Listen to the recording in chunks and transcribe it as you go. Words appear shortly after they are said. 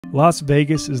Las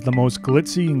Vegas is the most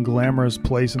glitzy and glamorous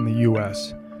place in the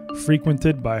U.S.,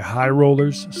 frequented by high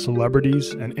rollers,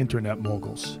 celebrities, and internet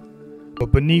moguls.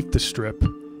 But beneath the Strip,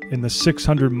 in the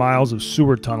 600 miles of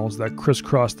sewer tunnels that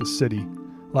crisscross the city,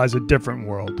 lies a different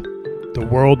world, the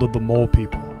world of the mole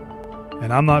people.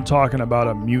 And I'm not talking about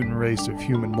a mutant race of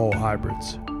human mole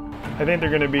hybrids. I think they're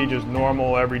going to be just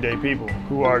normal, everyday people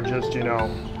who are just,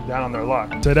 down on their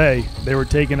luck. Today, they were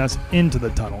taking us into the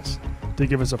tunnels to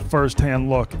give us a first-hand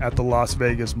look at the Las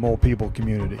Vegas mole people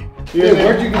community. Yeah,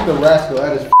 where'd you get the Rascal?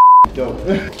 That is dope.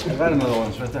 I've had another one,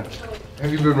 it's right there.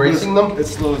 Have you been racing them?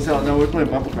 It's slow as hell. No, we're playing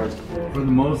bumper cars. For the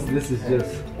most, this is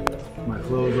just my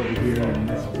clothes over here, and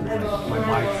this is like my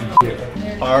bikes and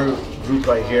shit. Our group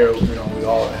right here, we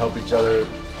all help each other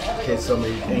in case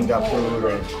somebody ain't got food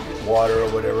or water or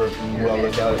whatever. We all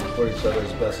look out for each other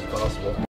as best as possible.